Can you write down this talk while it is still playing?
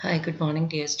Hi, good morning,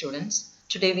 dear students.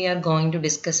 Today we are going to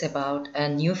discuss about a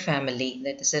new family,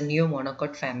 that is a new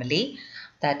monocot family,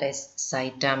 that is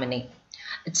Scitamineae.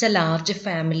 It's a large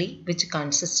family which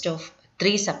consists of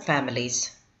three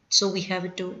subfamilies. So we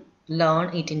have to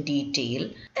learn it in detail,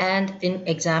 and in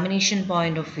examination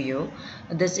point of view,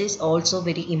 this is also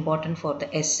very important for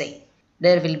the essay.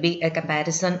 There will be a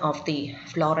comparison of the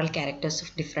floral characters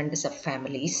of different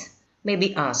subfamilies may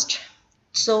be asked.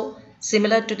 So,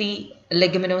 similar to the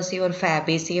Leguminosae or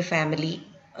Fabaceae family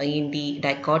in the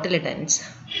dicotyledons,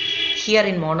 here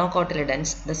in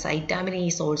monocotyledons, the Scitamineae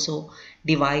is also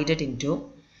divided into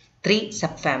three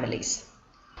subfamilies.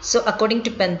 So, according to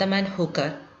Bentham and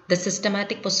Hooker, the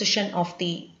systematic position of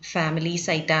the family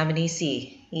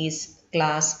Scitamineaceae is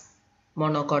class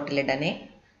Monocotyledanae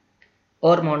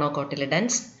or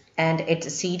monocotyledons, and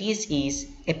its series is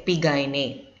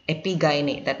Epigynae.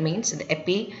 Epigynae, that means the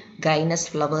epigynous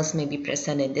flowers may be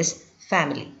present in this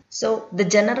family. So the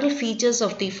general features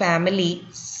of the family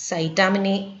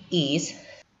Scitamineae is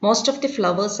most of the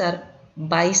flowers are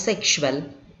bisexual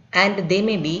and they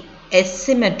may be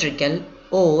asymmetrical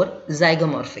or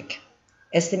zygomorphic.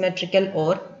 Asymmetrical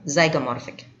or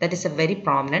zygomorphic. That is a very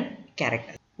prominent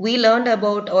character. We learned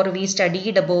about or we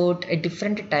studied about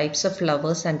different types of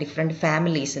flowers and different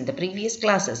families in the previous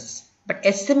classes. But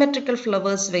asymmetrical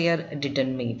flowers were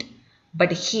didn't meet.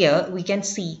 But here we can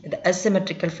see the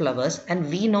asymmetrical flowers, and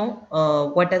we know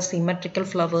what are symmetrical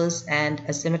flowers and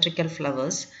asymmetrical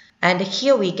flowers. And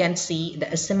here we can see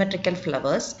the asymmetrical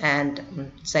flowers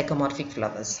and zygomorphic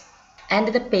flowers. And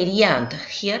the perianth,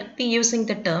 here we using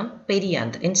the term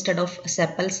perianth instead of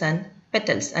sepals and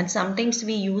petals, and sometimes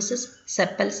we use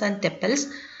sepals and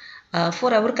tepals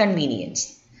for our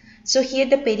convenience. So here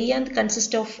the perianth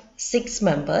consists of 6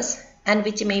 members, and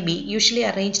which may be usually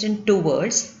arranged in two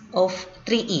whorls of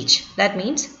 3 each. That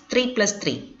means 3 plus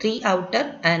 3, 3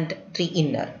 outer and 3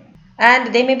 inner.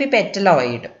 And they may be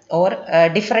petaloid or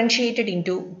differentiated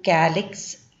into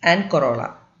calyx and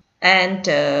corolla. And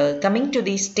coming to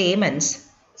the stamens,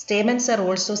 stamens are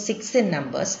also 6 in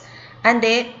numbers, and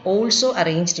they also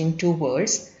arranged in two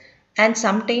whorls, and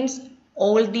sometimes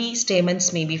all the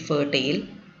stamens may be fertile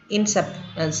in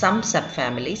some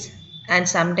subfamilies, and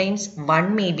sometimes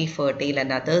one may be fertile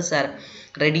and others are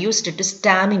reduced to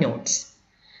staminodes.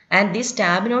 And these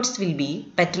staminodes will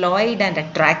be petaloid and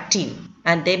attractive,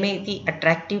 and they may be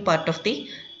attractive part of the,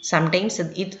 sometimes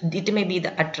it may be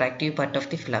the attractive part of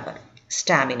the flower,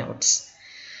 staminodes.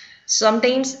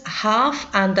 Sometimes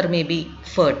half anther may be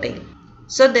fertile.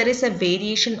 So there is a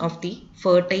variation of the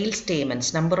fertile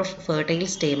stamens, number of fertile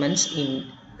stamens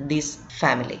in this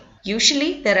family.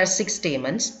 Usually there are 6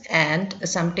 stamens, and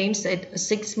sometimes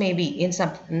 6 may be in some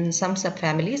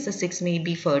subfamilies, the 6 may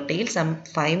be fertile, some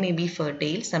 5 may be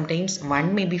fertile, sometimes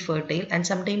 1 may be fertile, and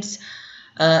sometimes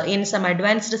in some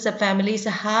advanced subfamilies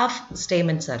half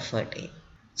stamens are fertile.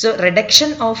 So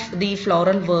reduction of the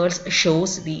floral whorls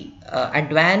shows the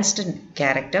advanced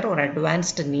character or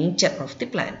advanced nature of the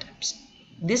plant.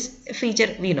 This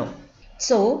feature we know.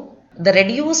 So the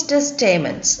reduced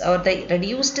stamens are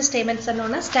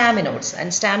known as staminodes,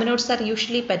 and staminodes are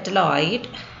usually petaloid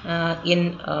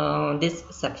in this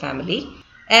subfamily.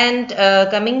 And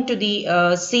coming to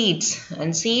the seeds,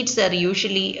 and seeds are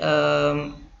usually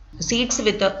seeds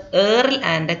with a earl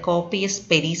and a copious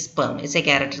perisperm is a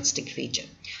characteristic feature.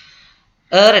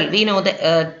 Earl, we know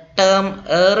the term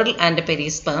earl and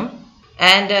perisperm,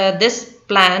 and this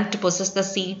plant possesses the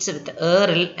seeds with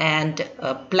earl and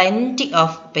plenty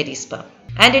of perisperm.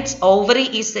 And its ovary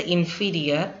is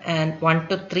inferior and 1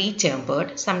 to 3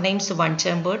 chambered, sometimes 1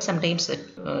 chambered, sometimes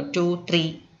 2,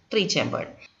 3 chambered.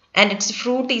 And its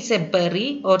fruit is a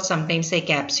berry or sometimes a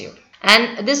capsule.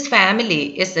 And this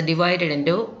family is divided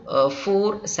into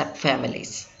 4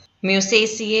 subfamilies: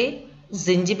 Musaceae,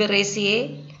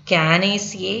 Zingiberaceae,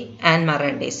 Canaceae, and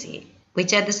Marantaceae.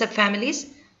 Which are the subfamilies?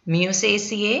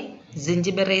 Musaceae,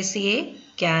 Zingiberaceae,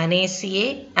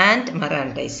 Canaceae, and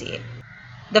Marantaceae.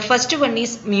 The first one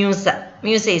is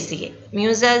Musaceae.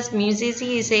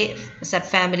 Musaceae is a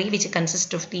subfamily which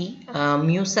consists of the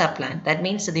Musa plant. That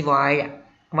means the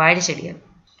Vaadachediya.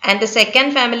 And the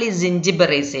second family is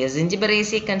Zingiberaceae.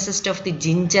 Zingiberaceae consists of the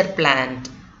ginger plant.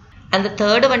 And the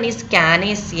third one is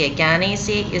Canaceae.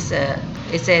 Canaceae is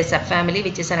a subfamily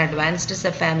which is an advanced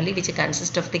subfamily which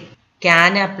consists of the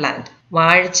Cana plant,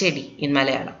 Vaazhachedi in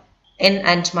Malayalam. And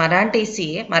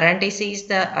Marantaceae is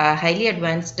the highly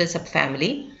advanced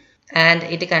subfamily, and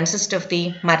it consists of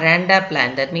the Maranda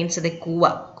plant, that means the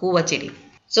Kuva chedi.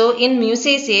 So in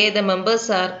Musaceae, the members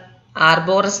are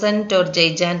arborescent or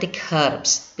gigantic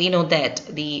herbs. We know that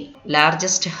the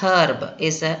largest herb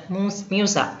is a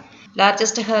musa.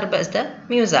 Largest herb is the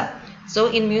Musa. So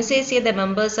in Musaceae, the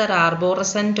members are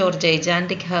arborescent or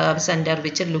gigantic herbs and are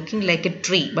which are looking like a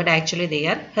tree, but actually they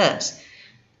are herbs.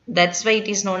 That's why it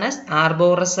is known as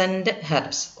arborescent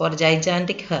herbs or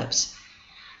gigantic herbs.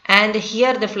 And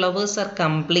here the flowers are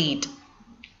complete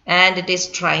and it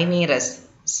is trimerous,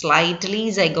 slightly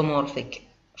zygomorphic.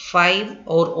 5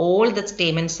 or all the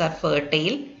stamens are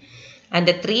fertile and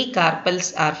the 3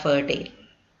 carpels are fertile.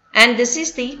 And this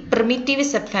is the primitive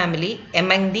subfamily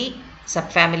among the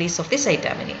subfamilies of the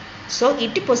Scitamineae. So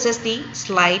it possesses the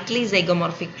slightly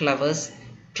zygomorphic flowers,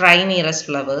 trimerous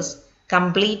flowers,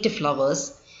 complete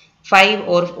flowers. 5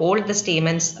 or all the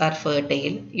stamens are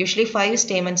fertile. Usually 5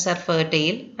 stamens are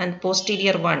fertile and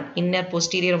inner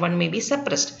posterior one may be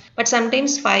suppressed. But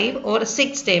sometimes 5 or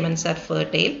 6 stamens are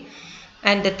fertile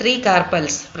and the 3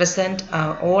 carpels present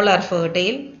all are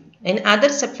fertile. In other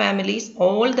subfamilies,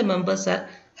 all the members are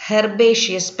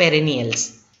herbaceous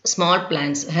perennials. Small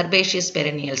plants, herbaceous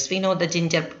perennials. We know the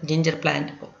ginger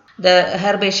plant. The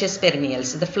herbaceous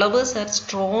perennials. The flowers are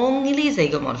strongly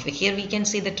zygomorphic. Here we can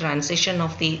see the transition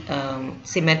of the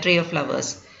symmetry of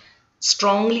flowers.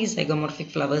 Strongly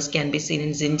zygomorphic flowers can be seen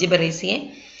in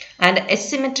Zingiberaceae and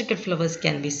asymmetrical flowers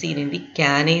can be seen in the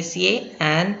Canaceae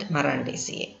and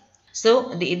Marantaceae.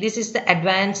 So this is the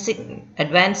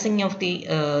advancing of the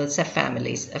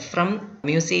subfamilies from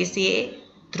Musaceae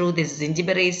through this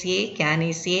Zingiberaceae,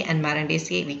 Canaceae and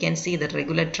Marantaceae. We can see the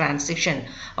regular transition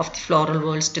of the floral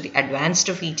whorls to the advanced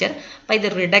feature by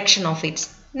the reduction of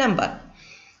its number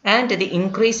and the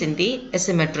increase in the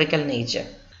asymmetrical nature.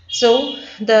 So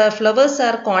the flowers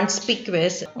are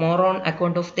conspicuous more on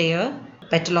account of their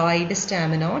petaloid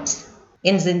staminodes.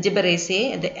 In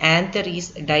Zingiberaceae, the anther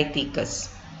is dithecous.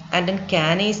 And in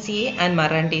Canaceae and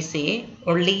Marantaceae,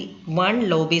 only one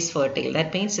lobe is fertile.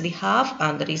 That means the half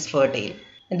anther is fertile.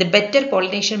 And the better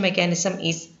pollination mechanism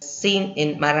is seen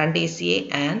in Marantaceae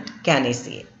and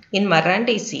Canaceae. In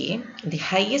Marantaceae, the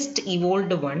highest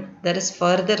evolved one, there is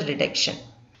further reduction.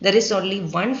 There is only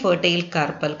one fertile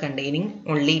carpel containing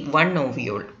only one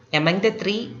ovule. Among the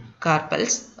 3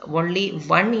 carpels, only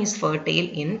one is fertile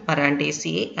in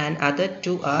Marantaceae and other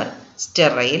 2 are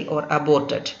sterile or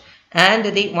aborted. And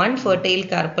the one fertile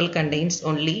carpel contains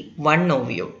only one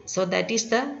ovule. So that is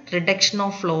the reduction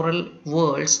of floral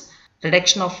whorls,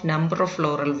 reduction of number of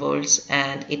floral whorls,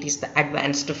 and it is the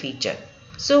advanced feature.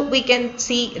 So we can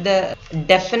see the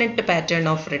definite pattern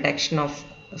of reduction of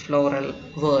floral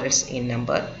whorls in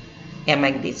number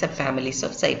among the subfamilies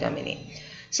of Scitamineae.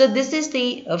 So this is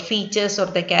the features or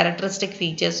the characteristic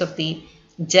features of the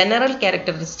general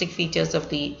characteristic features of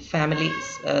the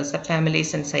families,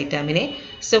 subfamilies in Scitamineae.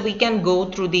 So we can go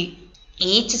through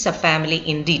each subfamily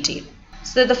in detail.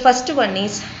 So the first one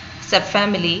is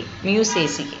subfamily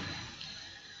Musaceae.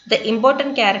 The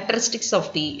important characteristics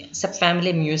of the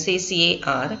subfamily Musaceae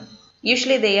are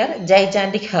usually they are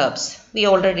gigantic herbs. We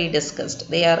already discussed.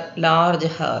 They are large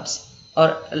herbs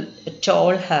or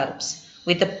tall herbs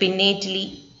with a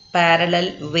pinnately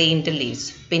parallel veined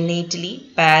leaves.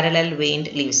 Pinnately parallel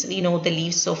veined leaves. We know the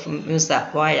leaves of Musa,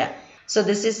 Vaya. So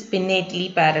this is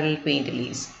pinnately parallel veined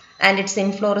leaves. And its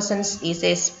inflorescence is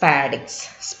a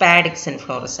spadix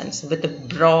inflorescence with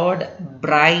broad,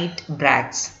 bright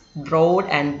bracts. Broad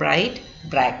and bright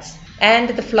bracts. And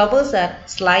the flowers are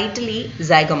slightly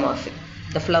zygomorphic.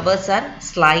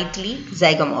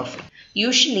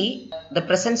 Usually the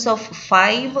presence of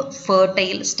 5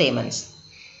 fertile stamens.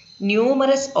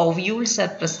 Numerous ovules are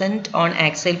present on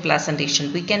axial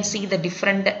placentation. We can see the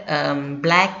different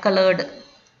black colored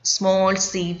small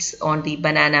seeds on the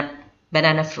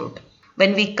banana fruit.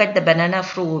 When we cut the banana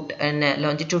fruit in a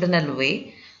longitudinal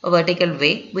way, a vertical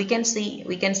way, we can see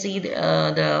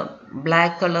the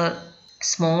black color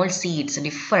small seeds,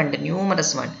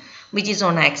 numerous one, which is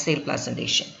on axial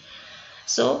placentation.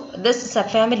 So this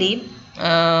subfamily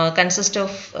consists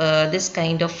of this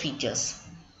kind of features.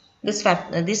 This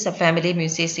subfamily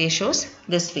Musaceae shows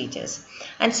these features.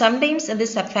 And sometimes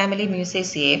this subfamily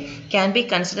Musaceae can be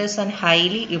considered as a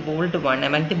highly evolved one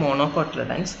among the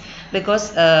monocotyledons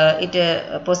because it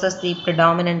possesses the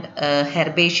predominant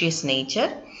herbaceous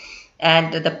nature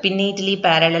and the pinnately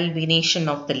parallel venation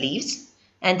of the leaves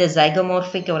and the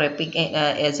zygomorphic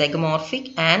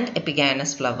and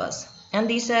epigynous flowers. And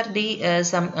these are the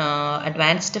some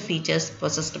advanced features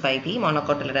possessed by the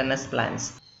monocotyledonous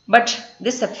plants. But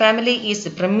this subfamily is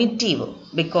primitive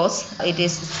because it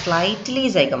is slightly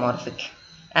zygomorphic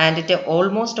and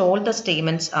almost all the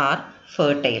stamens are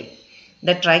fertile.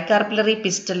 The tricarpellary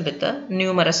pistil with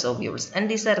numerous ovules, and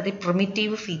these are the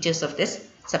primitive features of this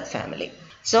subfamily.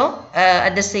 So,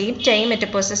 at the same time,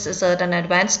 it possesses certain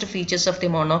advanced features of the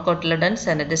monocotyledons,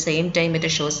 and at the same time, it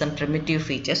shows some primitive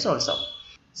features also.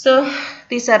 So,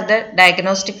 these are the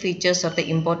diagnostic features or the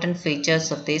important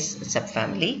features of this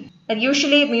subfamily. And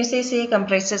usually, Musaceae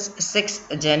comprises 6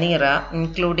 genera,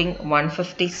 including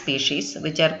 150 species,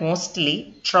 which are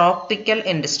mostly tropical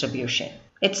in distribution.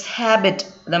 Its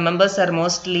habit, the members are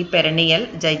mostly perennial,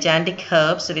 gigantic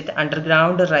herbs with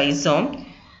underground rhizome,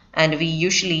 and we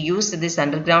usually use this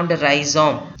underground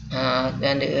rhizome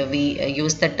and we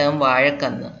use the term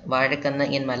vazhakanna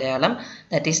in Malayalam,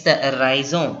 that is the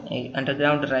rhizome,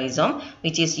 underground rhizome,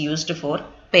 which is used for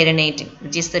perinating,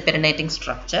 which is the perinating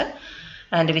structure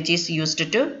and which is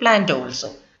used to plant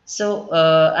also. So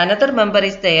another member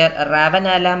is there,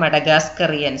 Ravenala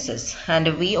madagascariensis,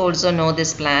 and we also know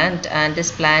this plant, and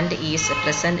this plant is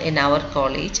present in our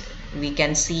college. We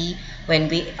can see when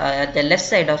we at the left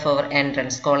side of our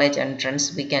entrance, college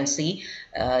entrance, we can see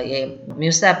a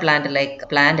musa plant, like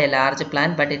plant, a large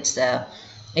plant, but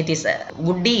it is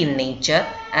woody in nature,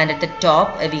 and at the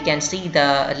top we can see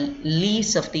the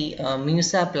leaves of the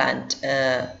musa plant,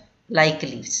 like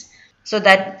leaves. So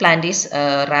that plant is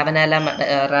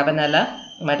Ravenala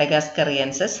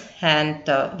madagascariensis, and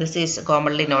this is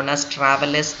commonly known as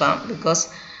traveler's palm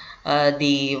because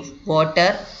the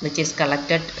water which is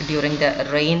collected during the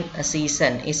rain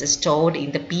season is stored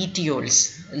in the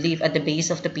petioles, leaf at the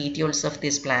base of the petioles of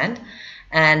this plant,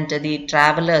 and the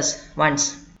travelers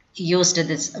once used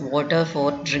this water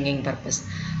for drinking purpose.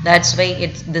 That's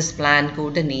why this plant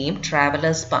got the name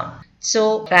traveler's palm.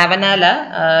 So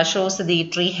Ravenala shows the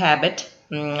tree habit,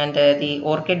 and the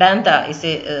Orchidantha is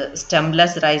a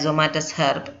stemless rhizomatous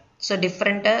herb. So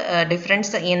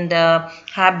difference in the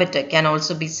habit can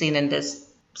also be seen in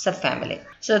this subfamily.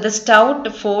 So the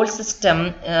stout false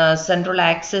stem central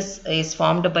axis is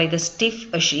formed by the stiff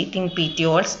sheathing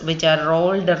petioles which are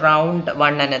rolled around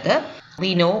one another.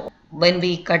 We know when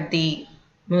we cut the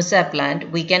Musa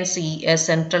plant, we can see a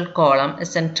central column, a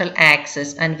central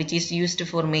axis, and which is used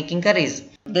for making curries.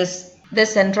 The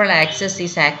central axis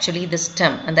is actually the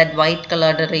stem, and that white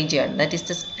colored region, that is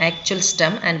the actual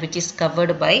stem, and which is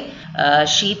covered by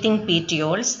sheathing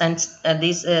petioles, and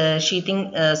these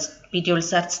sheathing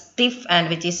petioles are stiff and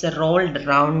which is rolled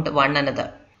around one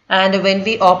another. And when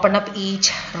we open up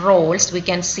each rolls, we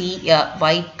can see a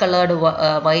white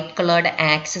colored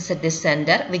axis at the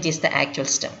center, which is the actual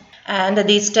stem. And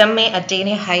the stem may attain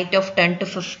a height of 10 to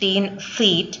 15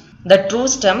 feet. The true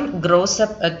stem grows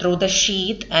up through the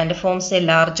sheath and forms a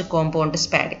large compound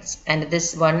spadix. And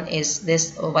this one is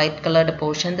this white colored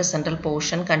portion. The central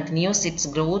portion continues its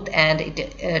growth and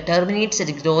it terminates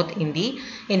its growth in the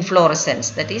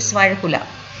inflorescence, that is valvula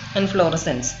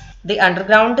inflorescence. The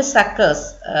underground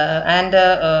suckers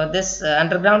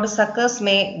underground suckers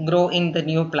may grow in the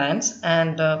new plants,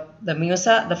 and the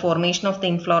musa, the formation of the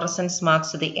inflorescence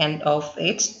marks the end of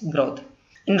its growth.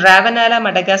 In Ravenala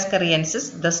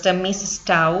madagascariensis, the stem is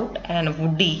stout and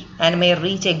woody and may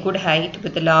reach a good height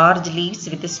with large leaves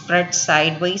with spread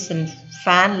sideways in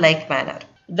fan-like manner.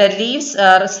 The leaves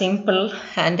are simple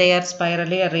and they are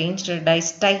spirally arranged.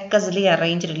 Distichously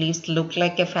arranged leaves look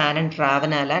like a fan in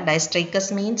Ravenala.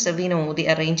 Distichous means we know the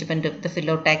arrangement of the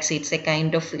phyllotaxy. It's a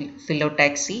kind of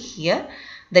phyllotaxy here.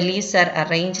 The leaves are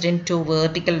arranged in 2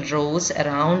 vertical rows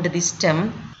around the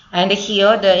stem. And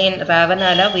here in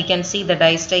Ravenala we can see the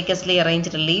distichously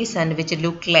arranged leaves and which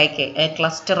look like a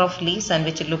cluster of leaves and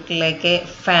which look like a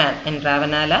fan in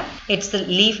Ravenala. Its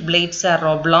leaf blades are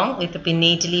oblong with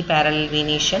pinnately parallel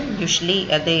venation. Usually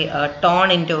they are torn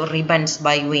into ribbons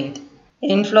by wind.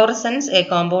 Inflorescence, a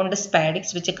compound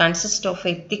spadix which consists of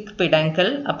a thick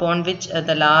peduncle upon which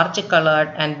the large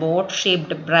colored and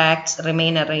boat-shaped bracts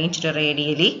remain arranged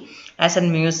radially as in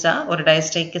Musa or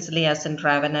distichously as in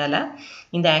Ravenala.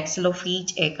 In the axil of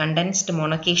each, a condensed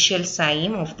monocacial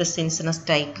cyme of the cincinus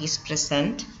type is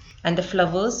present, and the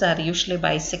flowers are usually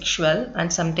bisexual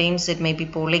and sometimes it may be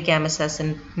polygamous as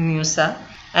in Musa,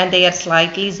 and they are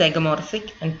slightly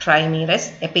zygomorphic and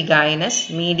trimerous,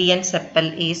 epigynous. Median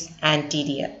sepal is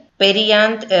anterior.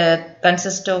 Perianth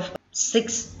consists of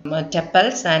 6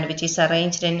 tepals and which is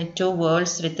arranged in 2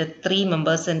 whorls with 3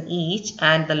 members in each,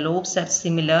 and the lobes are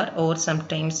similar or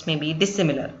sometimes may be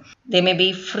dissimilar. They may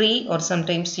be free or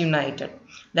sometimes united.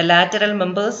 The lateral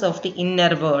members of the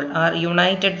inner whorl are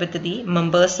united with the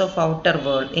members of outer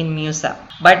whorl in Musa,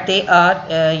 but they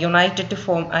are united to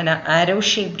form an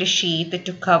arrow-shaped sheath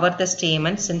to cover the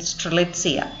stamens in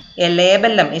Strelitzia. A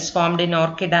labellum is formed in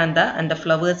Orchidantha and the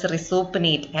flowers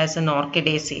resoupinate as an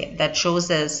Orchidaceae. That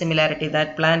shows a similarity.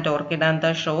 That plant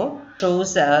Orchidantha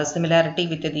shows a similarity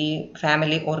with the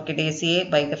family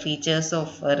Orchidaceae by the features of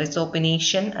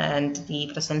resoupination and the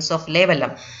presence of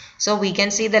labellum. So we can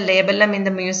see the labellum in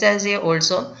the Musaceae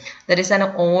also. There is an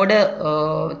odd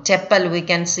tepal we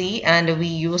can see, and we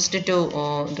used to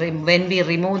when we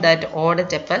remove that odd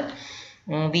tepal,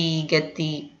 we get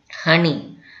the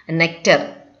honey,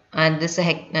 nectar, and this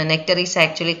nectar is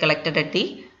actually collected at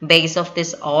the base of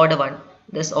this odd one,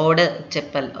 this odd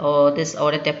tepal, or this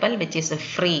odd tepal, which is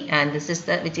free, and this is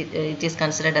the which it is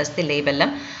considered as the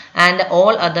labellum, and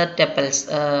all other tepals,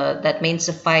 that means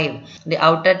 5, the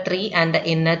outer 3 and the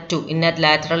inner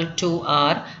lateral 2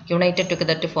 are united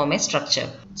together to form a structure.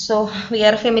 So we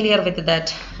are familiar with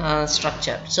that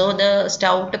structure. So the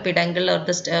stout peduncle or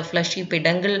the fleshy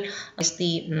peduncle is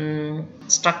the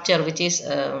structure which is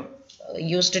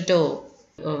used to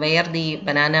where the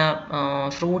banana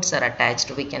fruits are attached,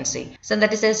 we can see. So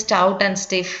that is a stout and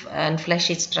stiff and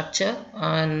fleshy structure,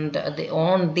 and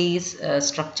on these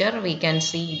structure we can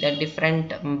see the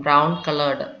different brown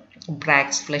colored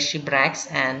bracts, fleshy bracts,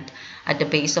 and at the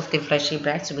base of the fleshy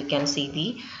bracts we can see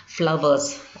the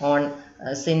flowers on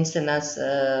cincinus,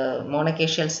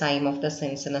 monocacial cyme of the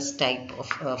cincinus type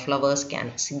of flowers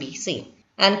can be seen.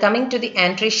 And coming to the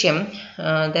anthricium,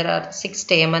 there are 6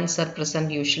 stamens are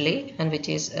present usually, and which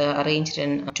is arranged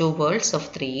in 2 whorls of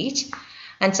 3 each.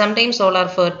 And sometimes all are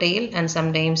fertile, and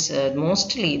sometimes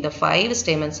mostly the 5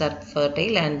 stamens are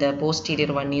fertile, and the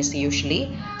posterior one is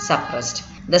usually suppressed.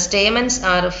 The stamens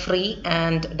are free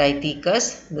and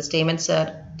dithecous. The stamens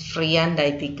are free and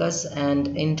dithecous,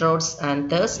 and inroads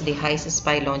anthers, dehiscus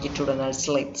by longitudinal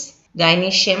slits.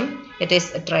 Gynoecium, it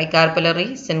is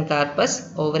tricarpellary,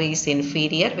 syncarpous. Ovary is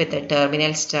inferior with a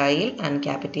terminal style and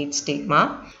capitate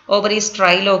stigma. Ovary is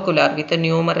trilocular with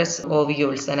numerous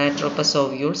ovules, anatropous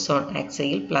ovules on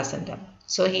axial placenta.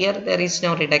 So here there is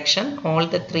no reduction. All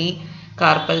the 3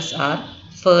 carpels are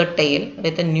fertile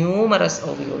with numerous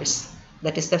ovules.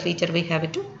 That is the feature we have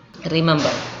to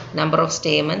remember. Number of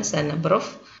stamens and number of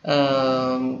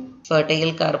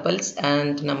fertile carpels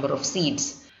and number of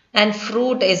seeds. And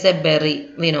fruit is a berry.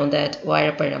 We know that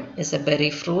Vaഴപ്പഴം is a berry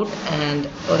fruit, and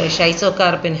or a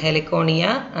schizocarp in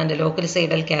Heliconia, and a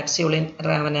loculicidal capsule in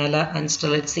Ravenala and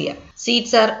Strelitzia.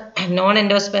 Seeds are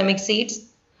non-endospermic seeds.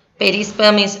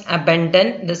 Perisperm is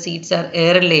abundant. The seeds are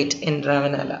aerolate in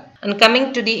Ravenala. And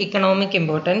coming to the economic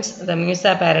importance, the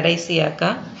Musa paradisiaca,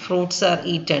 fruits are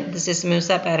eaten. This is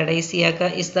Musa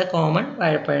paradisiaca is the common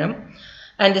Vaഴപ്പഴം.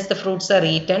 And the fruits are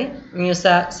eaten.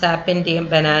 Musa sapindium,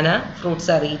 banana, fruits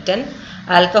are eaten.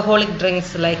 Alcoholic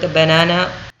drinks like banana,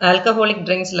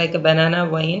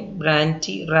 wine,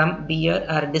 brandy, rum, beer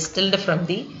are distilled from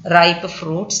the ripe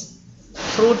fruits.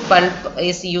 Fruit pulp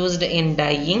is used in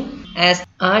dyeing, as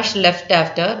ash left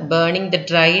after burning the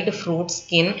dried fruit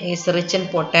skin is rich in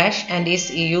potash and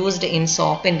is used in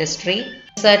soap industry.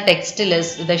 Musa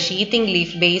textilis, the sheathing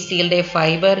leaf base yield a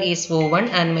fiber is woven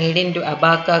and made into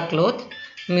abaca cloth.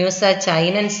 Musa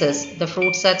chinensis, the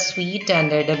fruits are sweet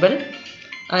and edible,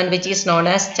 and which is known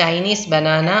as Chinese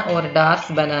banana or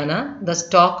dwarf banana. The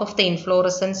stalk of the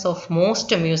inflorescence of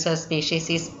most Musa species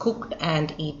is cooked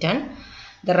and eaten.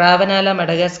 The Ravenala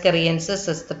madagascariensis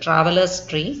is the traveler's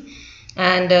tree,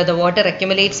 and the water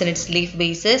accumulates in its leaf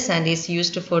bases and is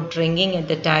used for drinking at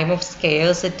the time of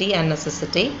scarcity and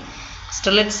necessity.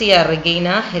 Strelitzia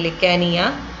regina, Helicania,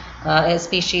 a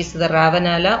species, the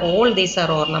Ravenala, all these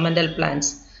are ornamental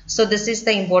plants. So this is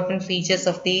the important features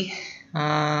of the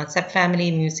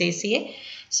subfamily Musaceae.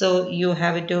 So you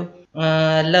have to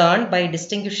learn by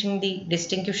distinguishing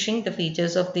the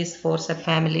features of these 4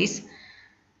 subfamilies.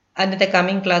 And in the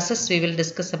coming classes we will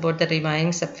discuss about the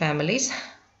remaining subfamilies.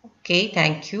 Okay,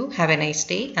 thank you. Have a nice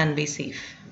day and be safe.